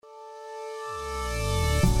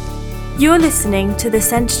You're listening to the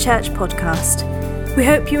Centre Church podcast. We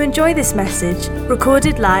hope you enjoy this message,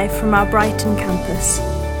 recorded live from our Brighton campus.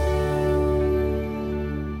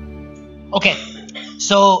 Okay,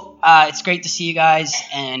 so it's great to see you guys,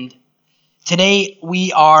 and today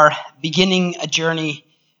we are beginning a journey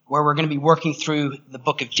where we're going to be working through the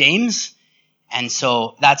book of James, and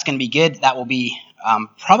so that's going to be good. That will be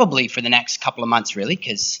probably for the next couple of months, really,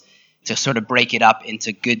 because to sort of break it up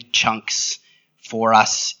into good chunks for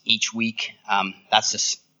us each week. That's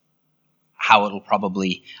just how it'll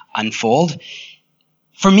probably unfold.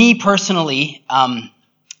 For me personally,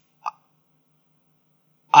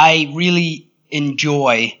 I really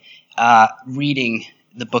enjoy reading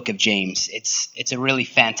the book of James. It's a really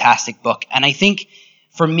fantastic book, and I think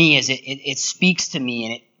for me, as it speaks to me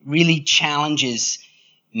and it really challenges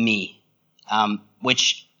me,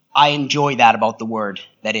 which I enjoy that about the Word,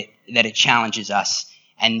 that it challenges us.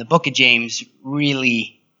 And the book of James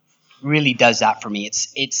really does that for me.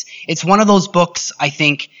 It's one of those books, I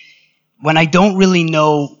think, when I don't really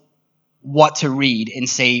know what to read in,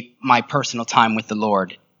 say, my personal time with the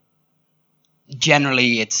Lord.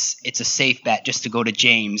 Generally, it's a safe bet just to go to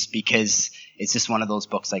James, because it's just one of those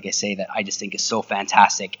books, like I say, that I just think is so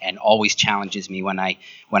fantastic and always challenges me when I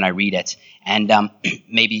read it. And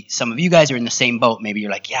maybe some of you guys are in the same boat. Maybe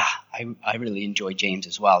you're like, yeah, I really enjoy James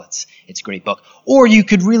as well. It's a great book. Or you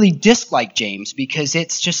could really dislike James because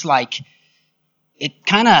it's just like,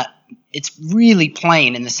 it's really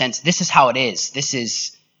plain in the sense, this is how it is. This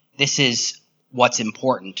is what's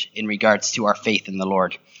important in regards to our faith in the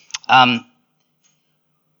Lord.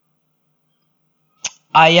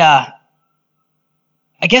 I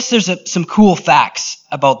guess there's some cool facts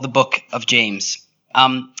about the book of James.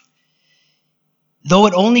 Though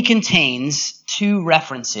it only contains 2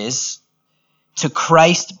 references to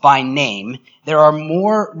Christ by name, there are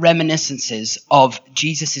more reminiscences of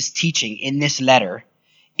Jesus' teaching in this letter,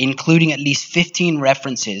 including at least 15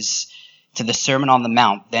 references to the Sermon on the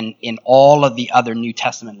Mount than in all of the other New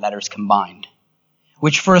Testament letters combined.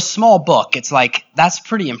 Which for a small book, it's like, that's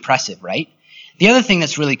pretty impressive, right? The other thing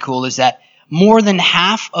that's really cool is that more than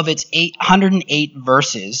half of its 808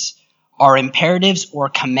 verses are imperatives or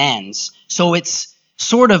commands. So it's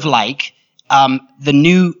sort of like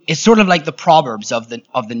the Proverbs of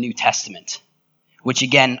the New Testament, which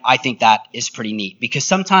again, I think that is pretty neat, because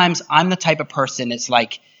sometimes I'm the type of person, it's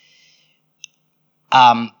like,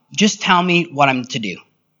 just tell me what I'm to do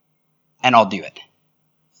and I'll do it.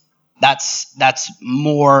 That's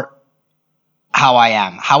more how I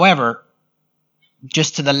am. However,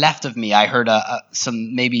 just to the left of me, I heard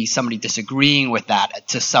maybe somebody disagreeing with that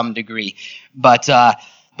to some degree, but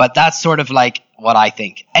that's sort of like what I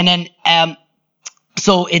think. And then,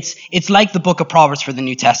 so it's like the book of Proverbs for the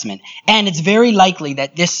New Testament, and it's very likely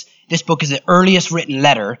that this book is the earliest written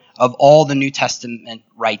letter of all the New Testament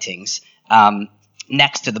writings,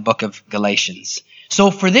 next to the book of Galatians.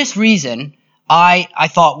 So for this reason, I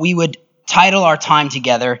thought we would title our time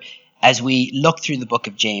together as we look through the book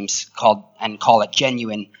of James, call it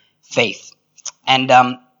Genuine Faith. And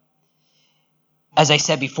as I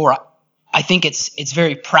said before, I think it's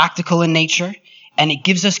very practical in nature, and it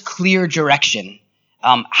gives us clear direction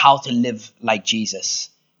how to live like Jesus.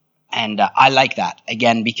 And I like that,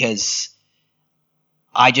 again, because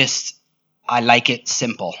I like it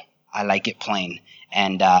simple. I like it plain.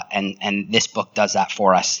 And this book does that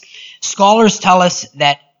for us. Scholars tell us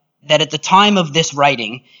that at the time of this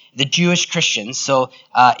writing, the Jewish Christians, so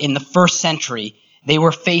in the first century, they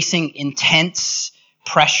were facing intense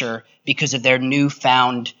pressure because of their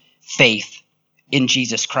newfound faith in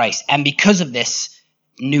Jesus Christ. And because of this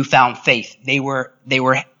newfound faith, they were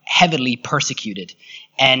heavily persecuted.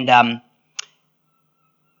 And,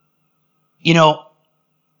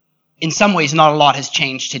 in some ways, not a lot has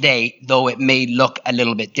changed today, though it may look a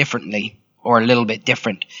little bit differently or a little bit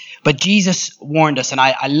different. But Jesus warned us, and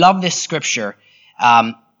I love this scripture,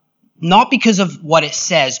 not because of what it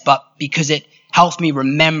says, but because it helps me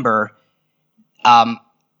remember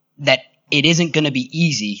that it isn't going to be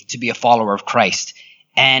easy to be a follower of Christ.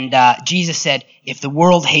 And Jesus said, if the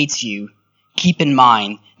world hates you, keep in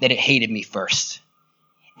mind that it hated me first.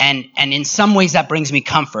 And in some ways that brings me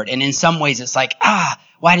comfort. And in some ways it's like,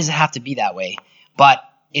 why does it have to be that way? But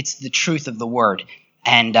it's the truth of the word.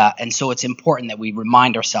 And so it's important that we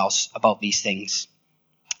remind ourselves about these things.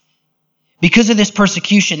 Because of this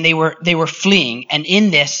persecution, they were fleeing. And in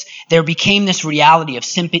this, there became this reality of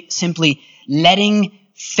simply letting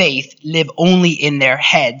faith live only in their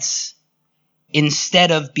heads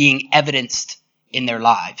instead of being evidenced in their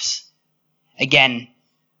lives. Again,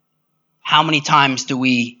 how many times do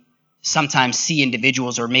we sometimes see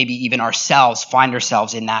individuals, or maybe even ourselves, find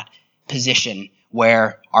ourselves in that position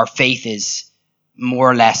where our faith is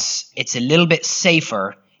more or less, it's a little bit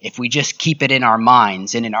safer if we just keep it in our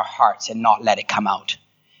minds and in our hearts and not let it come out.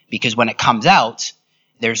 Because when it comes out,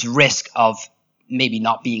 there's risk of maybe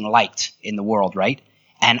not being liked in the world, right?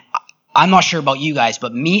 And I'm not sure about you guys,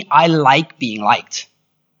 but me, I like being liked.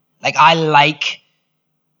 Like, I like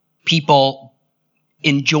people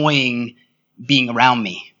enjoying being around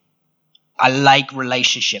me. I like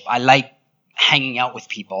relationship. I like hanging out with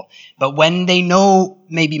people. But when they know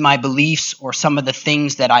maybe my beliefs or some of the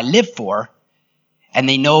things that I live for, and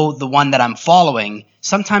they know the one that I'm following,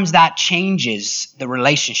 sometimes that changes the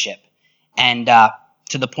relationship. And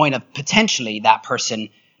to the point of potentially that person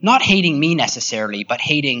not hating me necessarily, but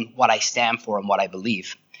hating what I stand for and what I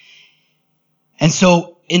believe. And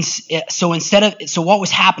so what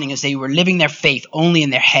was happening is they were living their faith only in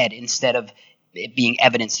their head instead of it being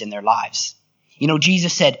evidenced in their lives. You know,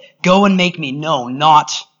 Jesus said, go and make me known,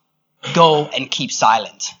 not go and keep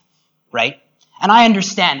silent, right? And I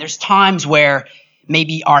understand there's times where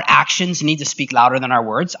maybe our actions need to speak louder than our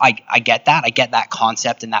words. I get that. I get that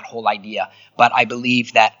concept and that whole idea. But I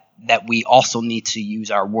believe that we also need to use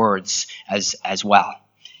our words as well.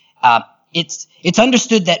 It's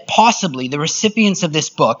understood that possibly the recipients of this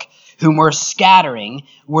book, whom were scattering,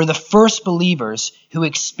 were the first believers who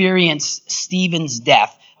experienced Stephen's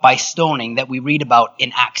death by stoning that we read about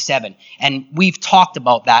in Acts 7. And we've talked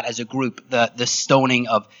about that as a group, the stoning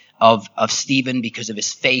of Stephen because of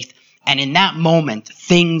his faith. And in that moment,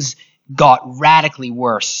 things got radically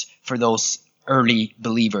worse for those early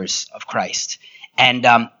believers of Christ. And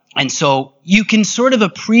so you can sort of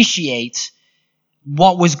appreciate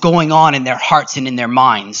what was going on in their hearts and in their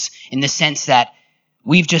minds, in the sense that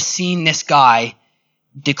we've just seen this guy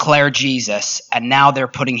declare Jesus, and now they're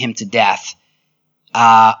putting him to death.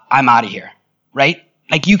 I'm out of here, right?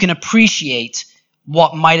 Like, you can appreciate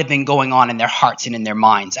what might have been going on in their hearts and in their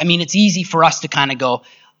minds. I mean, it's easy for us to kind of go,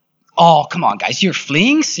 oh, come on, guys, you're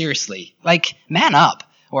fleeing? Seriously. Like, man up,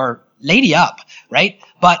 or lady up, right?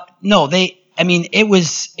 But no, it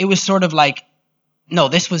was sort of like, no,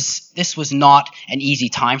 this was not an easy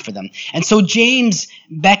time for them. And so James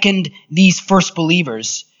beckoned these first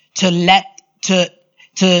believers to let the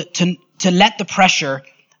pressure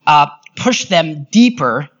push them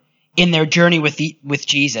deeper in their journey with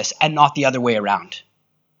Jesus, and not the other way around.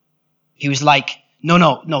 He was like,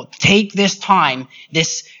 no, take this time,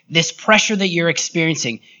 this pressure that you're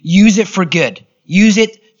experiencing, use it for good. Use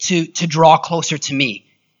it to draw closer to me,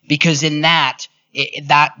 because in that's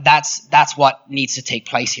what needs to take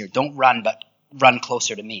place here. Don't run, but run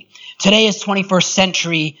closer to me. Today, as 21st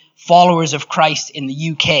century followers of Christ in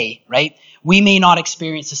the UK, right, we may not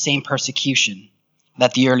experience the same persecution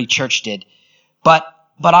that the early church did, but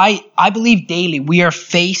I believe daily we are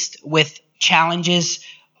faced with challenges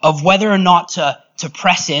of whether or not to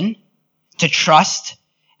press in, to trust,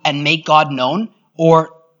 and make God known,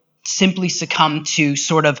 or simply succumb to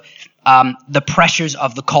sort of the pressures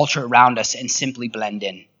of the culture around us and simply blend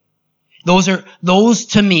in. Those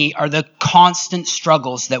to me are the constant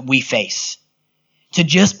struggles that we face. To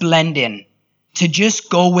just blend in, to just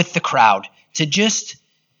go with the crowd, to just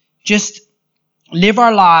live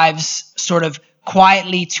our lives sort of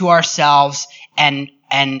quietly to ourselves and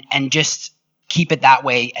just keep it that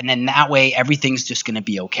way, and then that way everything's just going to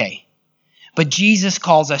be okay. But Jesus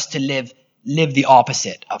calls us to live the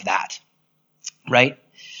opposite of that, right?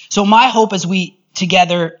 So my hope as we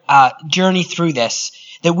together journey through this,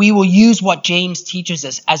 that we will use what James teaches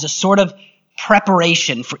us as a sort of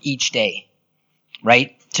preparation for each day,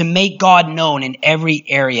 right? To make God known in every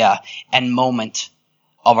area and moment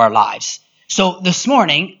of our lives. So this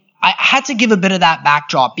morning, I had to give a bit of that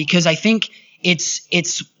backdrop, because I think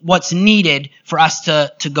it's what's needed for us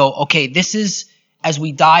to go, okay, this is, as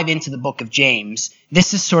we dive into the book of James,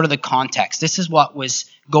 this is sort of the context. This is what was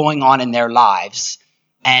going on in their lives.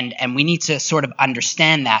 And we need to sort of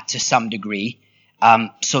understand that to some degree,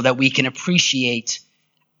 so that we can appreciate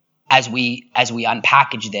as we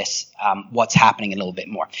unpackage this, what's happening a little bit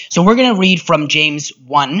more. So we're going to read from James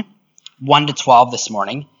 1:1-12 this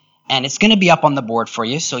morning, and it's going to be up on the board for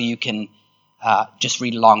you, so you can just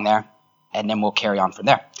read along there, and then we'll carry on from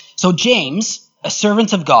there. So James, a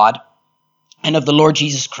servant of God and of the Lord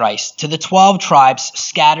Jesus Christ, to the 12 tribes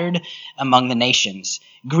scattered among the nations,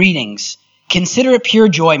 greetings. Consider it pure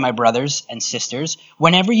joy, my brothers and sisters,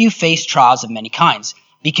 whenever you face trials of many kinds,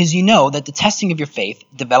 because you know that the testing of your faith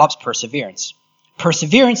develops perseverance.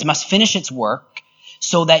 Perseverance must finish its work,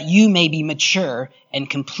 so that you may be mature and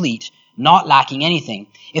complete, not lacking anything.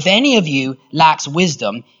 If any of you lacks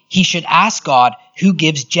wisdom, he should ask God, who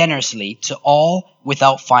gives generously to all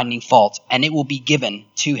without finding fault, and it will be given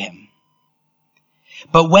to him.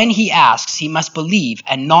 But when he asks, he must believe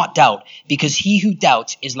and not doubt, because he who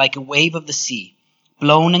doubts is like a wave of the sea,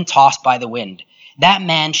 blown and tossed by the wind. That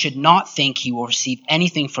man should not think he will receive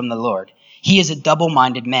anything from the Lord. He is a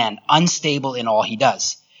double-minded man, unstable in all he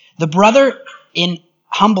does. The brother in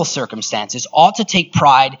humble circumstances ought to take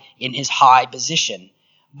pride in his high position,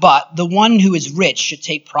 but the one who is rich should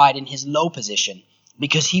take pride in his low position,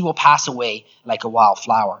 because he will pass away like a wild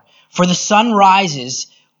flower. For the sun rises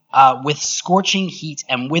with scorching heat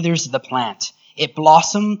and withers the plant.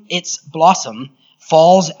 Its blossom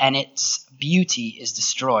falls and its beauty is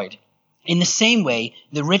destroyed. In the same way,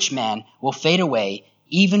 the rich man will fade away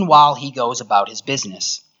even while he goes about his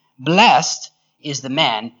business. Blessed is the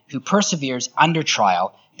man who perseveres under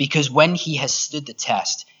trial, because when he has stood the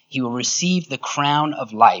test, he will receive the crown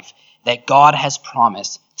of life that God has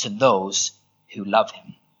promised to those who love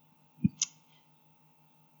him.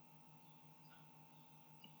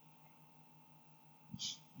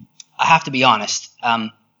 I have to be honest,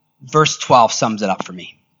 verse 12 sums it up for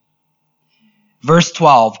me. Verse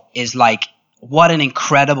 12 is like, what an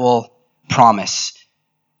incredible promise.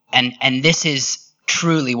 And this is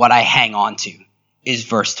truly what I hang on to, is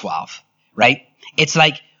verse 12, right? It's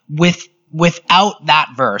like, without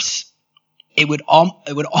that verse, it would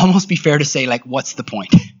almost be fair to say, like, what's the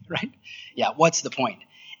point, right? Yeah, what's the point?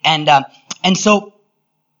 And so,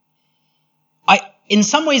 in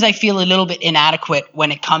some ways, I feel a little bit inadequate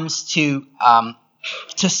when it comes to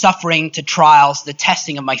suffering, to trials, the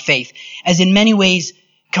testing of my faith, as in many ways,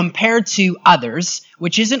 compared to others,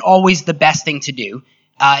 which isn't always the best thing to do.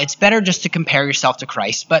 It's better just to compare yourself to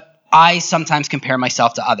Christ, but I sometimes compare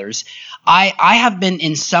myself to others. I have been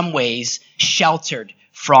in some ways sheltered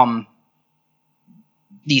from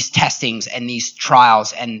these testings and these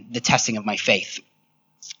trials and the testing of my faith.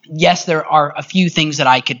 Yes, there are a few things that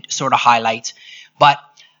I could sort of highlight, but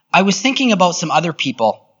I was thinking about some other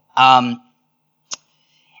people, and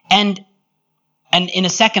in a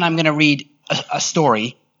second I'm going to read a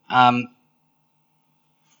story. But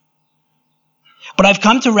I've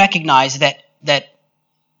come to recognize that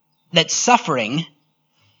suffering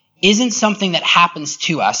isn't something that happens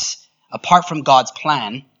to us apart from God's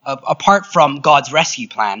plan, apart from God's rescue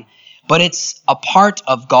plan, but it's a part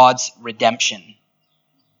of God's redemption.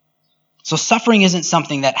 So suffering isn't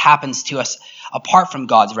something that happens to us apart from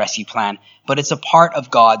God's rescue plan, but it's a part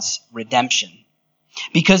of God's redemption.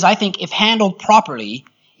 Because I think if handled properly,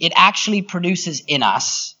 it actually produces in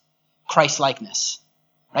us Christ-likeness,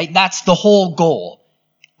 right? That's the whole goal,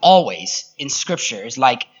 always, in Scripture, is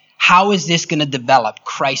like, how is this going to develop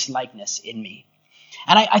Christ-likeness in me?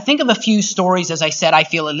 And I think of a few stories. As I said, I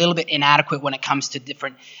feel a little bit inadequate when it comes to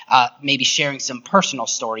different, maybe sharing some personal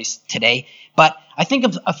stories today. But I think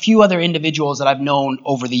of a few other individuals that I've known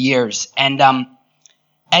over the years. And I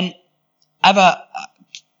have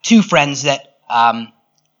two friends that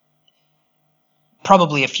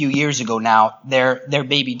probably a few years ago now, their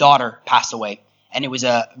baby daughter passed away. And it was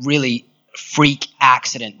a really freak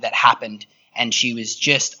accident that happened. And she was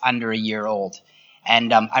just under a year old.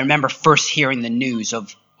 And I remember first hearing the news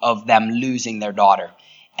of them losing their daughter.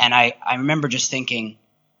 And I remember just thinking,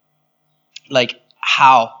 like,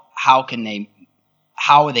 how are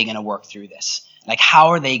they going to work through this? Like, how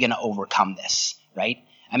are they going to overcome this, right?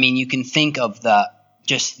 I mean, you can think of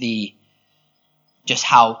just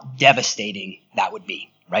how devastating that would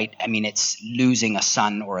be, right? I mean, it's losing a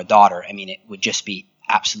son or a daughter. I mean, it would just be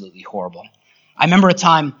absolutely horrible. I remember a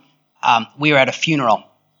time we were at a funeral.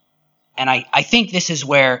 And I think this is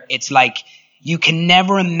where it's like you can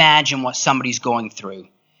never imagine what somebody's going through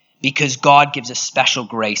because God gives a special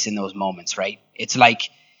grace in those moments, right? It's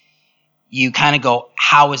like you kind of go,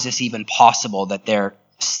 how is this even possible that they're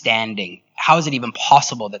standing? How is it even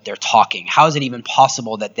possible that they're talking? How is it even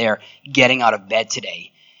possible that they're getting out of bed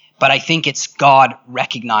today? But I think it's God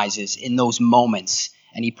recognizes in those moments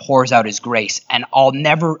and he pours out his grace. And I'll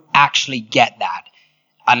never actually get that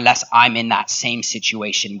unless I'm in that same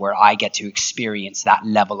situation where I get to experience that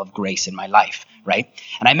level of grace in my life, right?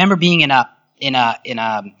 And I remember being in a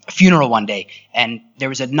funeral one day, and there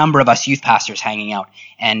was a number of us youth pastors hanging out,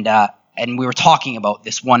 and we were talking about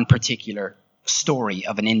this one particular story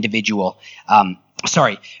of an individual.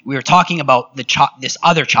 We were talking about this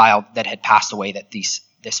other child that had passed away that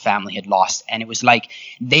this family had lost, and it was like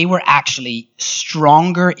they were actually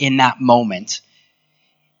stronger in that moment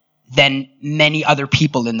than many other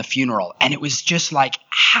people in the funeral. And it was just like,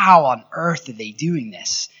 how on earth are they doing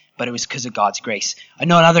this? But it was because of God's grace. I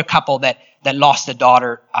know another couple that lost a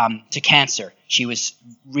daughter to cancer. She was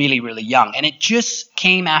really, really young. And it just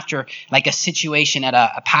came after like a situation at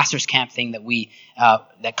a pastor's camp thing that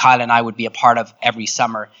Kyle and I would be a part of every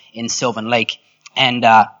summer in Sylvan Lake. And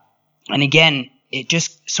again, it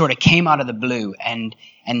just sort of came out of the blue. And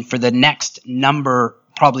for the next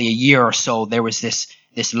probably a year or so, there was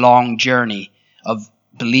this long journey of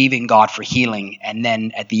believing God for healing. And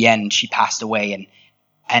then at the end, she passed away.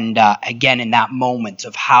 And again, in that moment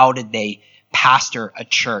of how did they pastor a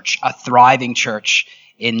church, a thriving church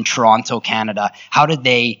in Toronto, Canada, how did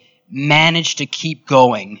they manage to keep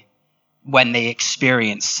going when they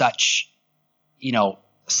experienced such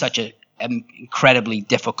an incredibly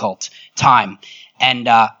difficult time? And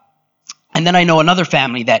then I know another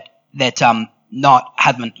family that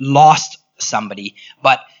haven't lost somebody,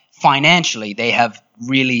 but financially they have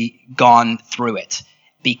really gone through it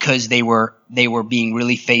because they were being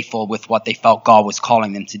really faithful with what they felt God was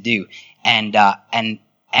calling them to do, and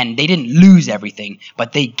they didn't lose everything,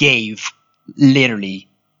 but they gave literally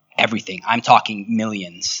everything. I'm talking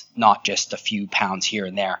millions, not just a few pounds here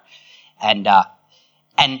and there, and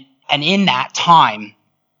in that time,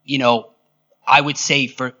 I would say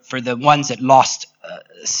for the ones that lost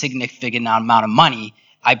a significant amount of money,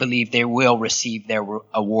 I believe they will receive their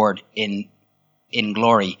award in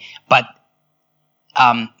glory. But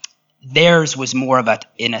theirs was more of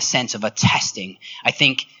in a sense of a testing. I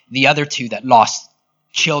think the other two that lost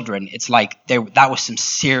children, it's like that was some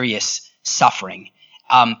serious suffering.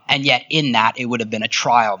 And yet in that, it would have been a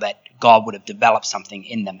trial that God would have developed something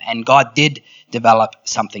in them. And God did develop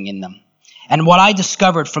something in them. And what I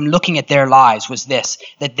discovered from looking at their lives was this,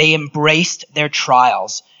 that they embraced their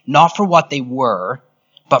trials, not for what they were,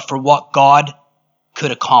 but for what God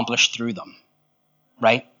could accomplish through them,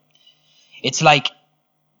 right? It's like,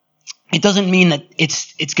 it doesn't mean that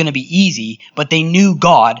it's going to be easy, but they knew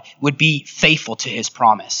God would be faithful to his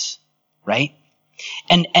promise, right?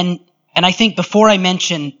 And I think before I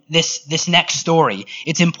mention this next story,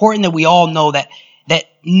 it's important that we all know that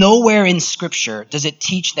nowhere in Scripture does it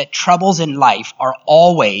teach that troubles in life are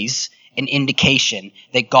always an indication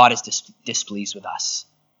that God is displeased with us.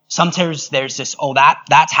 Sometimes there's this,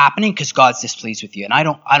 that's happening because God's displeased with you, and I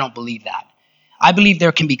don't believe that. I believe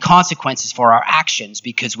there can be consequences for our actions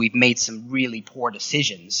because we've made some really poor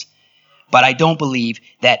decisions, but I don't believe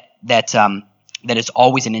that it's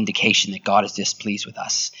always an indication that God is displeased with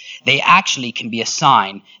us. They actually can be a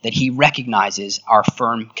sign that he recognizes our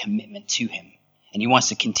firm commitment to him, and he wants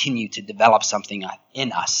to continue to develop something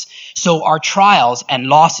in us. So our trials and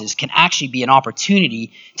losses can actually be an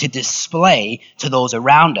opportunity to display to those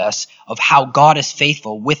around us of how God is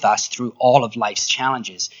faithful with us through all of life's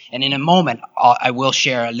challenges. And in a moment, I will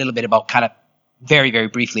share a little bit about kind of very, very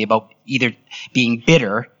briefly about either being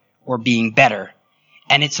bitter or being better.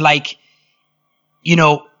 And it's like,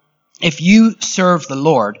 if you serve the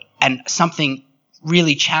Lord and something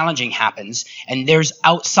really challenging happens and there's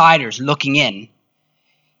outsiders looking in,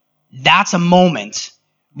 that's a moment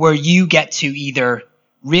where you get to either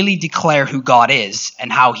really declare who God is and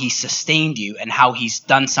how he sustained you and how he's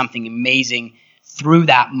done something amazing through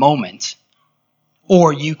that moment,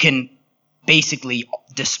 or you can basically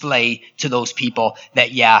display to those people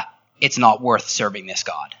that, it's not worth serving this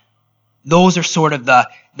God. Those are sort of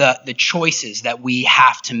the choices that we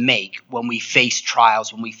have to make when we face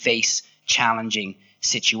trials, when we face challenging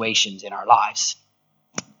situations in our lives.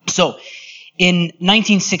 So, in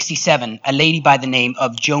 1967, a lady by the name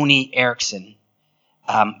of Joni Eareckson,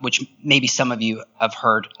 which maybe some of you have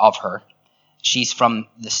heard of her, she's from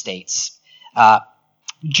the States,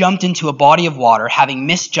 jumped into a body of water. Having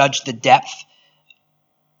misjudged the depth,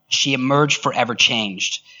 she emerged forever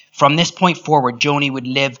changed. From this point forward, Joni would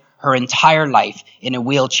live her entire life in a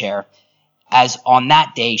wheelchair, as on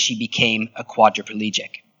that day she became a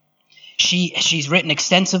quadriplegic. She's written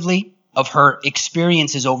extensively of her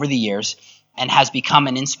experiences over the years and has become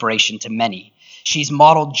an inspiration to many. She's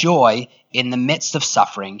modeled joy in the midst of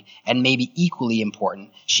suffering, and maybe equally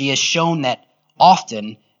important, she has shown that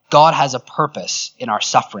often God has a purpose in our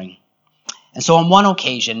suffering. And so on one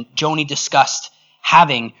occasion, Joni discussed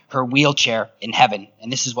having her wheelchair in heaven,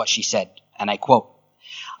 and this is what she said, and I quote,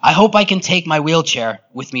 "I hope I can take my wheelchair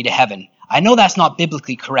with me to heaven. I know that's not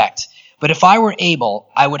biblically correct, but if I were able,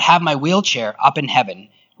 I would have my wheelchair up in heaven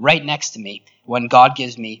right next to me when God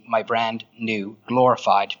gives me my brand new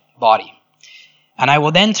glorified body. And I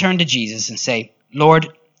will then turn to Jesus and say,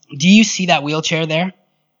 Lord, do you see that wheelchair there?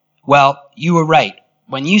 Well, you were right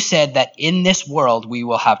when you said that in this world we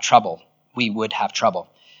will have trouble. We would have trouble.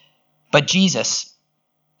 But Jesus,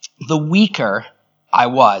 the weaker I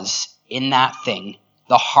was in that thing,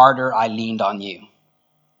 the harder I leaned on you.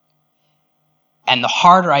 And the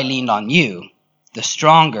harder I leaned on you, the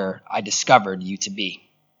stronger I discovered you to be."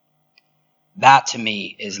 That to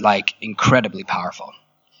me is like incredibly powerful.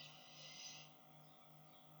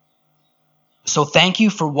 So thank you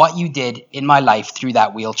for what you did in my life through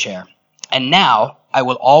that wheelchair. And now I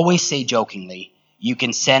will always say jokingly, you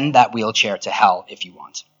can send that wheelchair to hell if you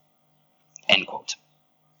want. End quote.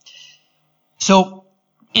 So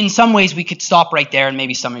in some ways we could stop right there, and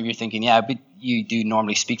maybe some of you are thinking, yeah, but you do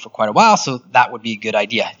normally speak for quite a while, so that would be a good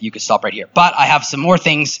idea. You could stop right here. But I have some more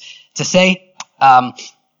things to say.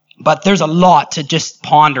 But there's a lot to just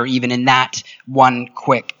ponder even in that one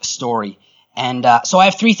quick story. And so I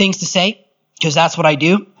have 3 things to say, because that's what I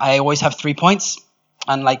do. I always have 3 points,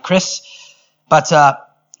 unlike Chris, but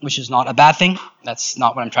which is not a bad thing. That's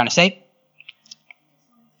not what I'm trying to say.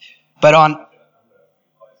 But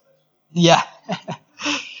yeah.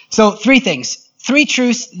 So 3 things, 3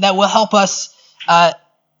 truths that will help us have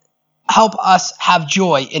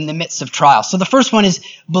joy in the midst of trials. So the first one is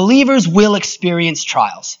believers will experience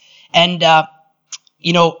trials. And,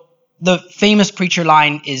 the famous preacher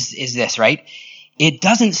line is this, right? It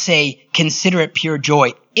doesn't say consider it pure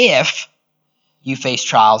joy if you face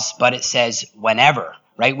trials, but it says whenever,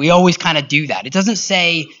 right? We always kind of do that. It doesn't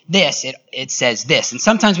say this, it says this. And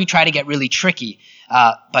sometimes we try to get really tricky,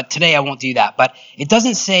 but today I won't do that. But it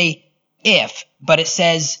doesn't say if, but it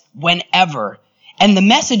says whenever. And the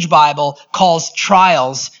Message Bible calls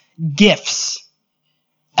trials gifts.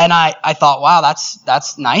 And I thought, wow,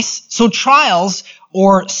 that's nice. So trials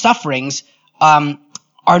or sufferings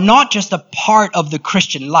are not just a part of the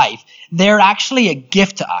Christian life. They're actually a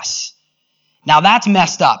gift to us. Now that's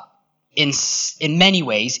messed up in many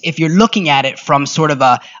ways if you're looking at it from sort of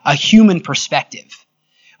a human perspective.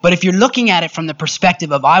 But if you're looking at it from the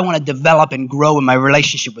perspective of I want to develop and grow in my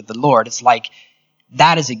relationship with the Lord, it's like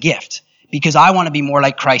that is a gift because I want to be more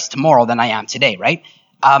like Christ tomorrow than I am today, right?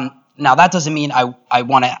 Now that doesn't mean I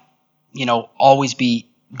want to, always be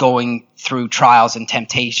going through trials and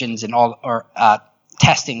temptations and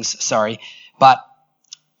testings, but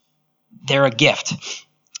they're a gift.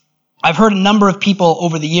 I've heard a number of people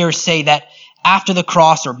over the years say that after the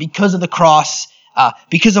cross or because of the cross,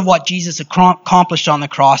 because of what Jesus accomplished on the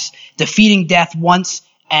cross, defeating death once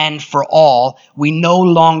and for all, we no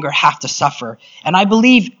longer have to suffer. And I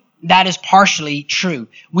believe that is partially true.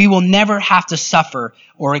 We will never have to suffer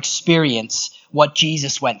or experience what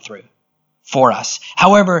Jesus went through for us.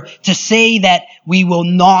 However, to say that we will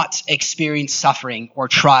not experience suffering or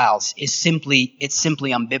trials is simply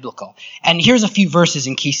unbiblical. And here's a few verses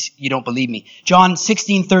in case you don't believe me. John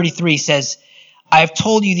 16:33 says, I have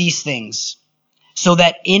told you these things so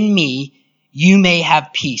that in me you may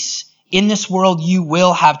have peace. In this world you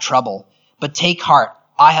will have trouble, but take heart,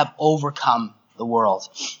 I have overcome the world.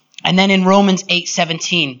 And then in Romans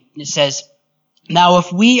 8:17, it says, now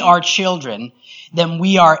if we are children, then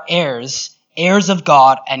we are heirs, heirs of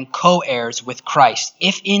God and co-heirs with Christ,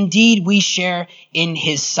 if indeed we share in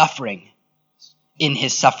his sufferings,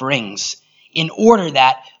 in order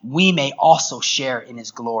that we may also share in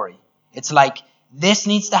his glory. It's like this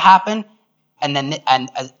needs to happen, and then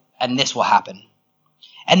and this will happen.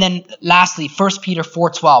 And then lastly, 1 Peter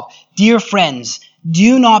 4:12, dear friends,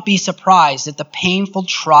 do not be surprised at the painful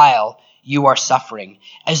trial you are suffering,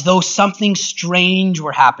 as though something strange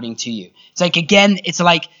were happening to you. It's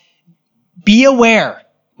like, be aware,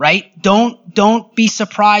 right? Don't be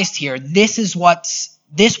surprised here. This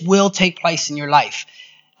will take place in your life.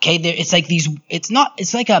 Okay. It's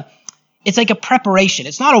like a preparation.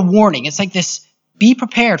 It's not a warning. It's like this, be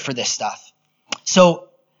prepared for this stuff. So,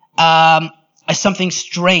 as something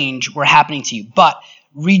strange were happening to you, but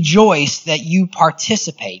rejoice that you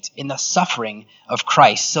participate in the suffering of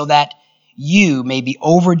Christ so that you may be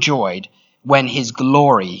overjoyed when his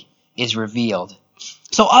glory is revealed.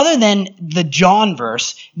 So other than the John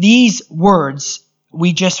verse, these words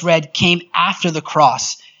we just read came after the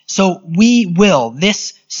cross. So we will,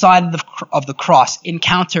 this side of the cross,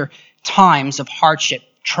 encounter times of hardship,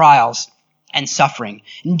 trials, and suffering.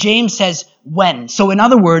 And James says when. So in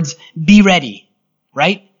other words, be ready,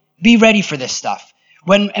 right? Be ready for this stuff.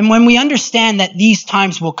 When we understand that these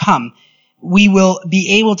times will come, we will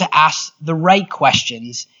be able to ask the right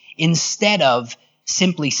questions instead of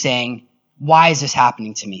simply saying, why is this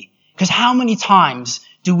happening to me? Because how many times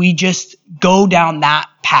do we just go down that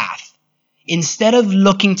path instead of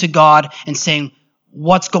looking to God and saying,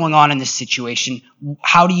 what's going on in this situation?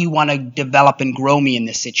 How do you want to develop and grow me in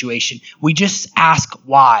this situation? We just ask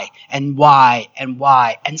why and why and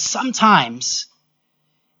why. And sometimes,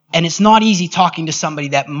 and it's not easy talking to somebody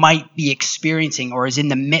that might be experiencing or is in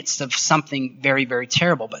the midst of something very, very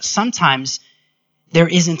terrible, but sometimes there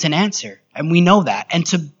isn't an answer, and we know that. And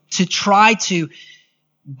to try to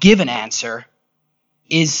give an answer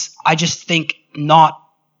is, I just think, not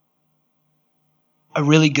a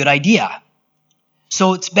really good idea.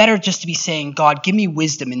 So it's better just to be saying, God, give me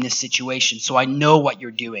wisdom in this situation so I know what you're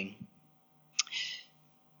doing.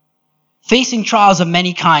 Facing trials of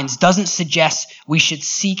many kinds doesn't suggest we should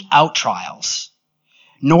seek out trials,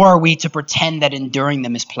 nor are we to pretend that enduring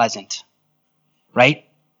them is pleasant, right?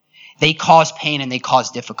 They cause pain and they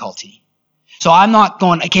cause difficulty. So I'm not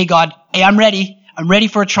going, okay, God, hey, I'm ready. I'm ready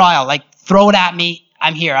for a trial. Like, throw it at me.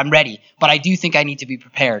 I'm here. I'm ready. But I do think I need to be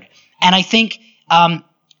prepared. And I think,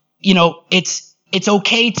 it's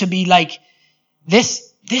okay to be like,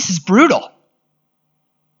 this is brutal.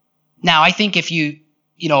 Now, I think if you're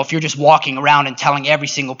just walking around and telling every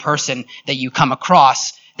single person that you come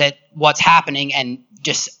across that what's happening and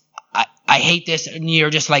just, I hate this, and you're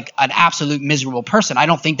just like an absolute miserable person, I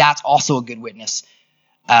don't think that's also a good witness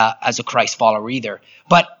as a Christ follower either.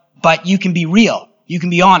 But you can be real. You can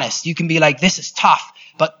be honest. You can be like, this is tough,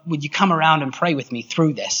 but would you come around and pray with me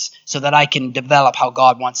through this so that I can develop how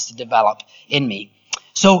God wants to develop in me?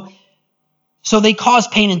 So they cause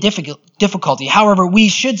pain and difficulty. However, we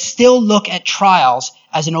should still look at trials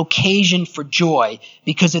as an occasion for joy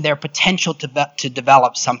because of their potential to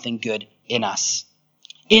develop something good in us.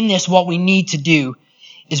 In this, what we need to do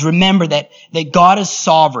is remember that God is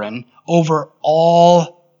sovereign over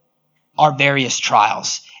all our various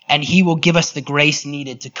trials, and he will give us the grace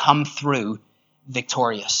needed to come through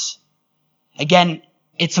victorious. Again,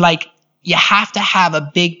 it's like you have to have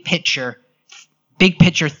a big picture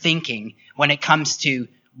thinking when it comes to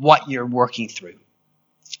what you're working through.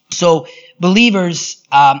 So believers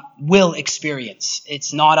will experience.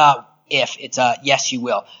 It's not a if, it's a yes, you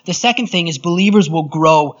will. The second thing is believers will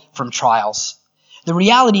grow from trials. The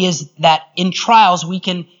reality is that in trials, we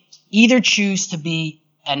can either choose to be,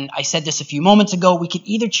 and I said this a few moments ago, we can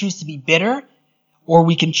either choose to be bitter or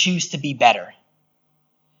we can choose to be better.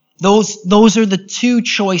 Those are the two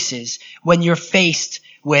choices when you're faced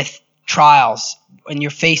with trials, when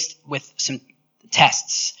you're faced with some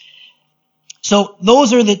tests. So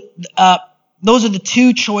those are the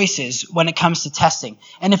two choices when it comes to testing.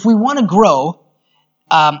 And if we want to grow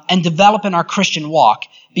and develop in our Christian walk,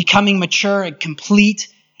 becoming mature and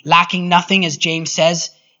complete, lacking nothing, as James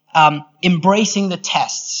says, embracing the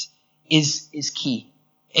tests is key.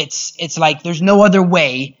 It's like there's no other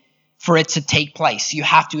way for it to take place. You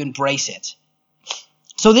have to embrace it.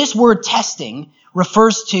 So this word testing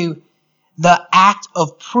refers to the act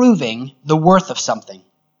of proving the worth of something.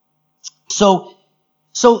 So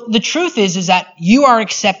the truth is that you are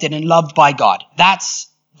accepted and loved by God. That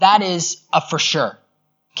is a for sure.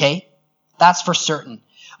 Okay? That's for certain.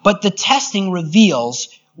 But the testing reveals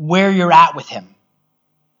where you're at with him.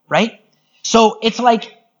 Right? So it's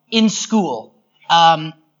like in school.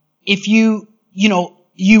 If you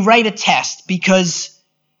write a test because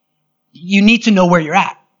you need to know where you're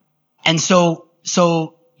at. And so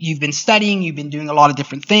you've been studying, you've been doing a lot of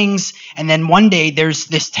different things, and then one day there's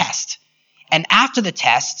this test. And after the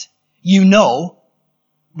test, you know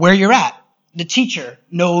where you're at. The teacher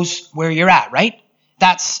knows where you're at, right?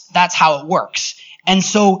 That's how it works. And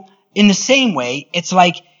so in the same way, it's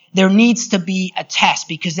like there needs to be a test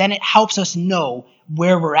because then it helps us know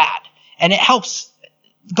where we're at. And it helps,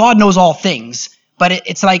 God knows all things, but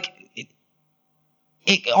it's like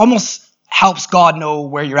it almost helps God know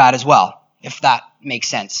where you're at as well, if that makes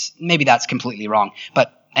sense. Maybe that's completely wrong.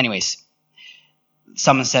 But anyways,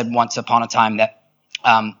 someone said once upon a time that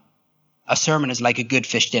a sermon is like a good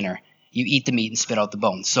fish dinner. You eat the meat and spit out the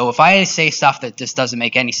bones. So if I say stuff that just doesn't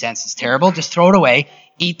make any sense, it's terrible, just throw it away,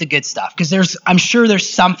 eat the good stuff. Because I'm sure there's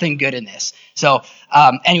something good in this. So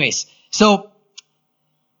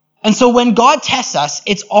so when God tests us,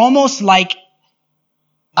 it's almost like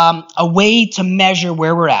a way to measure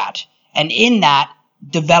where we're at. And in that,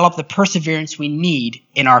 develop the perseverance we need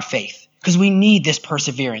in our faith. Because we need this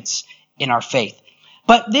perseverance in our faith.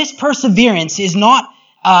 But this perseverance is not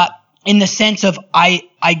in the sense of I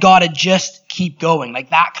gotta just keep going. Like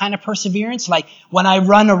that kind of perseverance. Like when I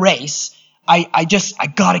run a race, I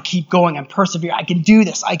gotta keep going and persevere. I can do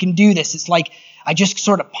this. It's like I just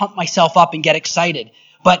sort of pump myself up and get excited.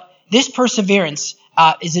 But this perseverance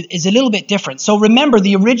is a little bit different. So remember,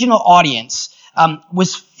 the original audience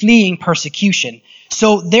was fleeing persecution.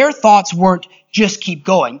 So their thoughts weren't just keep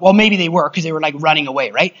going. Well, maybe they were because they were like running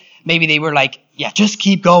away, right? Maybe they were like, yeah, just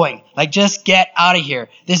keep going. Like, just get out of here.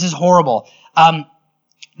 This is horrible.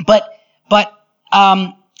 But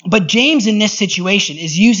James in this situation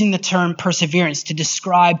is using the term perseverance to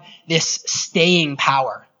describe this staying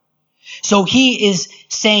power. So he is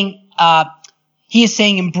saying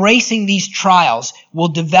embracing these trials will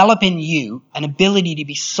develop in you an ability to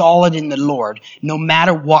be solid in the Lord no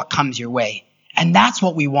matter what comes your way. And that's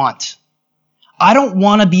what we want. I don't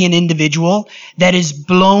want to be an individual that is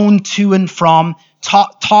blown to and from,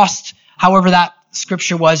 tossed, however that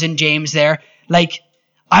scripture was in James there. Like,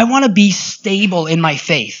 I want to be stable in my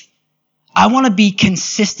faith. I want to be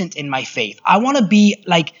consistent in my faith. I want to be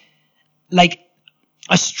like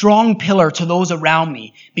a strong pillar to those around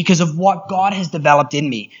me because of what God has developed in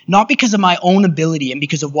me. Not because of my own ability and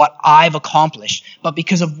because of what I've accomplished, but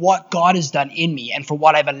because of what God has done in me and for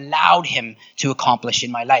what I've allowed him to accomplish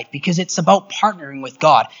in my life. Because it's about partnering with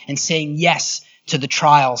God and saying yes to the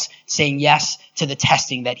trials, saying yes to the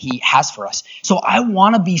testing that he has for us. So I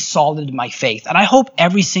want to be solid in my faith. And I hope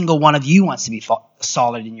every single one of you wants to be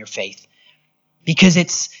solid in your faith. Because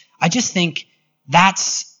I just think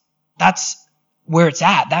that's where it's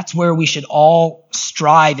at. That's where we should all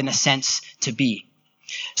strive in a sense to be.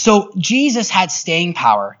 So Jesus had staying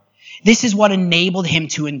power. This is what enabled him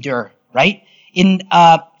to endure, right? In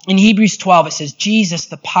Hebrews 12, it says, Jesus,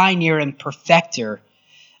 the pioneer and perfecter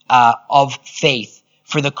of faith,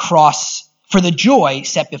 for the joy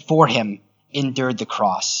set before him, endured the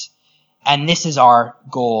cross. And this is our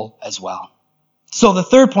goal as well. So the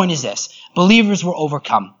third point is this: believers will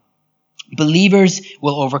overcome. Believers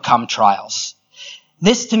will overcome trials.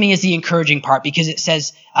 This to me is the encouraging part, because it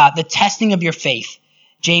says the testing of your faith.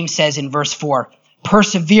 James says in verse 4,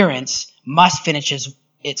 perseverance must finish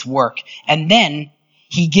its work. And then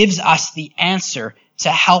he gives us the answer to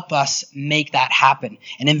help us make that happen.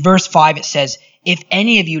 And in verse 5 it says, if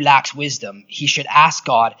any of you lacks wisdom, he should ask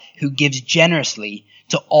God, who gives generously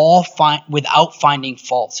to all without finding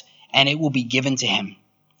fault, and it will be given to him.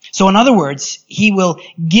 So in other words, he will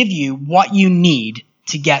give you what you need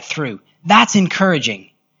to get through. That's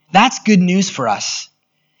encouraging. That's good news for us.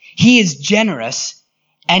 He is generous,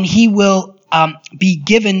 and he will be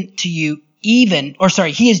given to you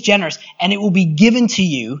he is generous, and it will be given to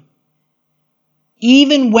you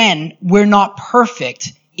even when we're not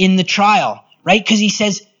perfect in the trial, right? Because he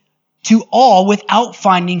says to all without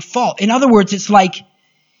finding fault. In other words, it's like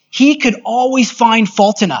he could always find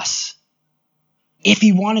fault in us if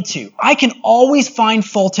he wanted to. I can always find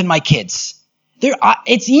fault in my kids.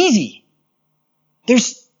 It's easy.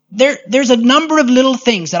 There's a number of little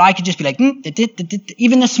things that I could just be like,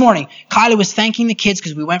 even this morning, Kyla was thanking the kids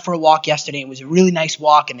because we went for a walk yesterday. It was a really nice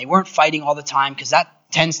walk, and they weren't fighting all the time, because that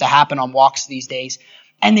tends to happen on walks these days.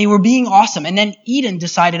 And they were being awesome. And then Eden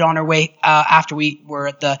decided on her way after we were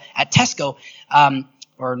at Tesco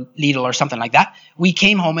or Lidl or something like that. We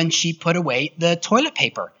came home and she put away the toilet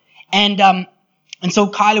paper. And so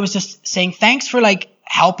Kyla was just saying, thanks for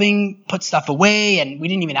helping put stuff away, and we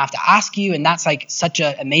didn't even have to ask you. And that's such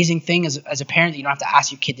an amazing thing as a parent, that you don't have to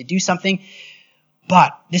ask your kid to do something.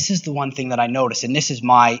 But this is the one thing that I noticed, and this is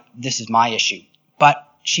my issue. But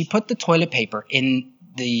she put the toilet paper in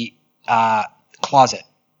the closet.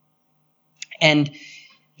 And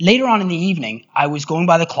later on in the evening, I was going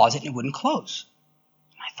by the closet and it wouldn't close.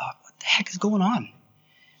 And I thought, what the heck is going on?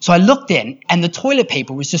 So I looked in, and the toilet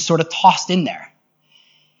paper was just sort of tossed in there.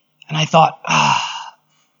 And I thought,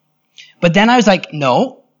 But then I was like,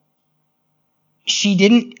 no, we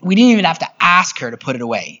didn't even have to ask her to put it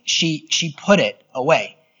away. She put it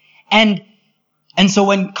away. And so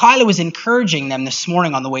when Kyla was encouraging them this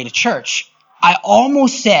morning on the way to church, I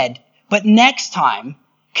almost said, but next time,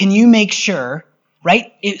 can you make sure,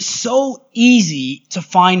 right? It's so easy to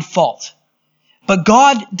find fault. But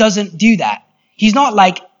God doesn't do that. He's not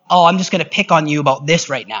like, oh, I'm just going to pick on you about this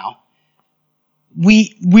right now.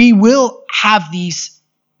 We will have these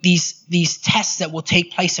tests that will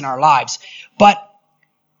take place in our lives, but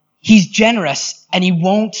he's generous, and he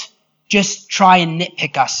won't just try and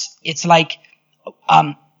nitpick us. It's like,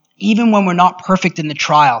 even when we're not perfect in the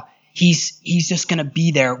trial, he's just going to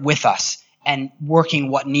be there with us and working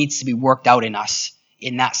what needs to be worked out in us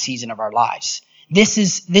in that season of our lives. This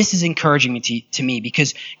is encouraging to me,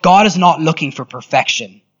 because God is not looking for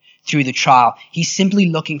perfection through the trial. He's simply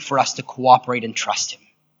looking for us to cooperate and trust him.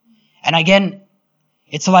 And again,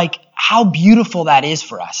 it's like how beautiful that is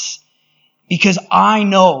for us, because I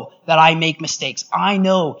know that I make mistakes. I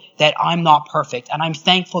know that I'm not perfect, and I'm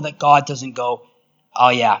thankful that God doesn't go, oh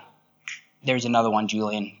yeah, there's another one,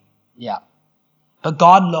 Julian. Yeah. But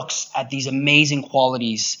God looks at these amazing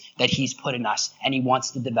qualities that he's put in us, and he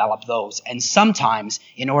wants to develop those. And sometimes,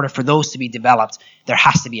 in order for those to be developed, there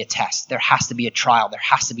has to be a test. There has to be a trial. There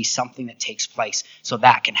has to be something that takes place so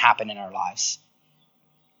that can happen in our lives.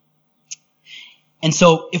 And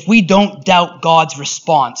so if we don't doubt God's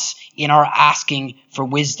response in our asking for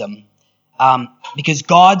wisdom, because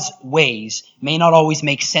God's ways may not always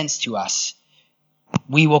make sense to us,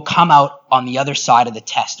 we will come out on the other side of the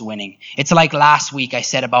test winning. It's like last week I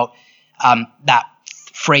said about that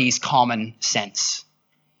phrase common sense.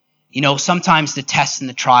 Sometimes the tests and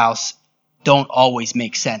the trials don't always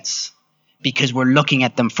make sense because we're looking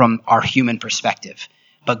at them from our human perspective.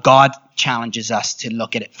 But God challenges us to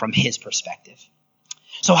look at it from his perspective.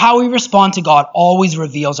 So how we respond to God always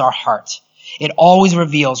reveals our heart. It always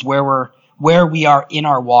reveals where we are in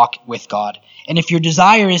our walk with God. And if your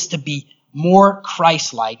desire is to be more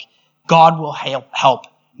Christ-like, God will help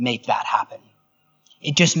make that happen.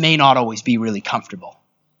 It just may not always be really comfortable.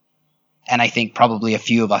 And I think probably a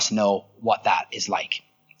few of us know what that is like.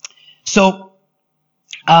 So,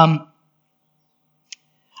 I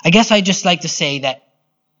guess I'd just like to say that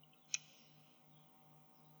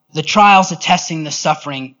the trials, the testing, the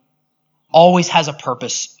suffering always has a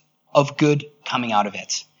purpose of good coming out of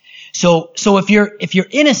it. So if you're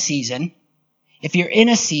in a season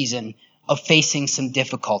of facing some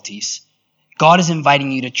difficulties, God is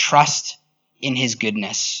inviting you to trust in his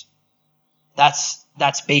goodness. That's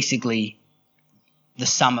basically the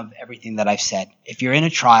sum of everything that I've said. If you're in a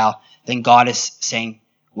trial, then God is saying,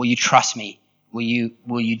 will you trust me? Will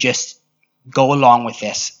you just go along with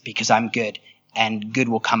this because I'm good, and good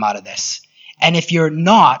will come out of this? And if you're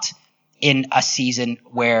not in a season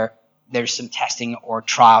where there's some testing or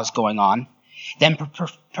trials going on, then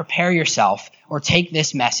prepare yourself, or take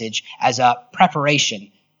this message as a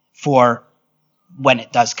preparation for when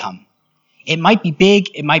it does come. It might be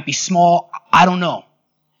big, it might be small, I don't know.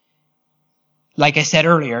 Like I said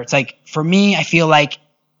earlier, it's like, for me, I feel like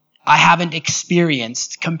I haven't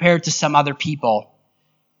experienced, compared to some other people,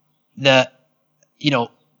 the,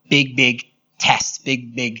 big tests,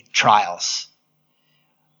 big trials.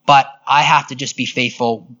 But I have to just be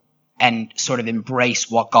faithful and sort of embrace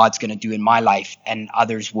what God's going to do in my life, and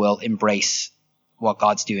others will embrace what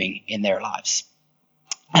God's doing in their lives.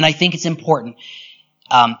 And I think it's important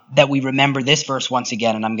that we remember this verse once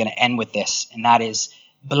again, and I'm going to end with this, and that is,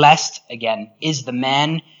 blessed, again, is the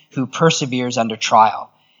man who perseveres under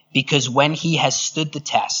trial, because when he has stood the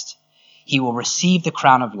test, he will receive the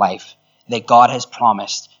crown of life that God has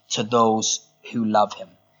promised to those who love him.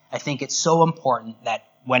 I think it's so important that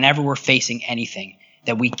whenever we're facing anything,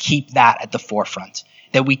 that we keep that at the forefront,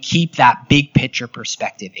 that we keep that big picture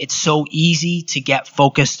perspective. It's so easy to get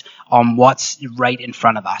focused on what's right in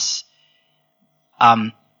front of us.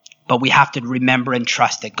 But we have to remember and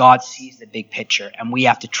trust that God sees the big picture, and we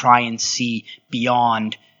have to try and see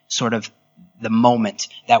beyond sort of the moment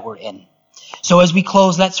that we're in. So as we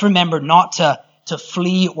close, let's remember not to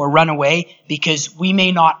flee or run away, because we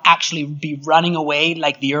may not actually be running away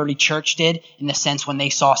like the early church did, in the sense when they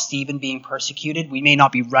saw Stephen being persecuted. We may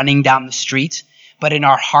not be running down the street, but in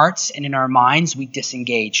our hearts and in our minds, we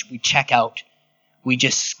disengage, we check out, we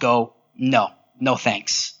just go, no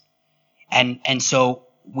thanks. And so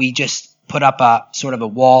we just put up a sort of a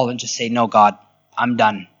wall and just say, no, God, I'm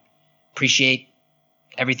done. Appreciate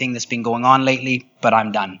everything that's been going on lately, but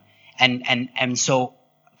I'm done. And so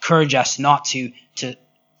encourage us not to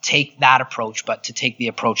take that approach, but to take the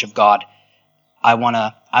approach of God. I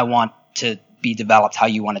want to be developed how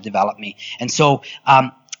you want to develop me. And so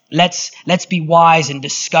let's be wise and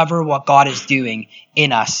discover what God is doing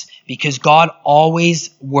in us, because God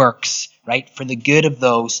always works, right, for the good of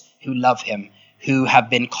those who love him, who have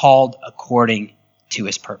been called according to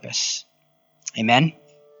his purpose. Amen.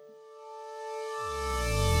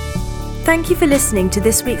 Thank you for listening to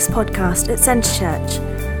this week's podcast at Centre Church.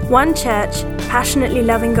 One church passionately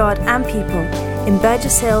loving God and people in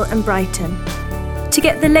Burgess Hill and Brighton. To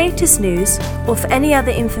get the latest news or for any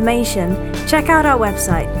other information, check out our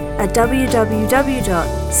website at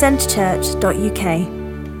www.centrechurch.uk.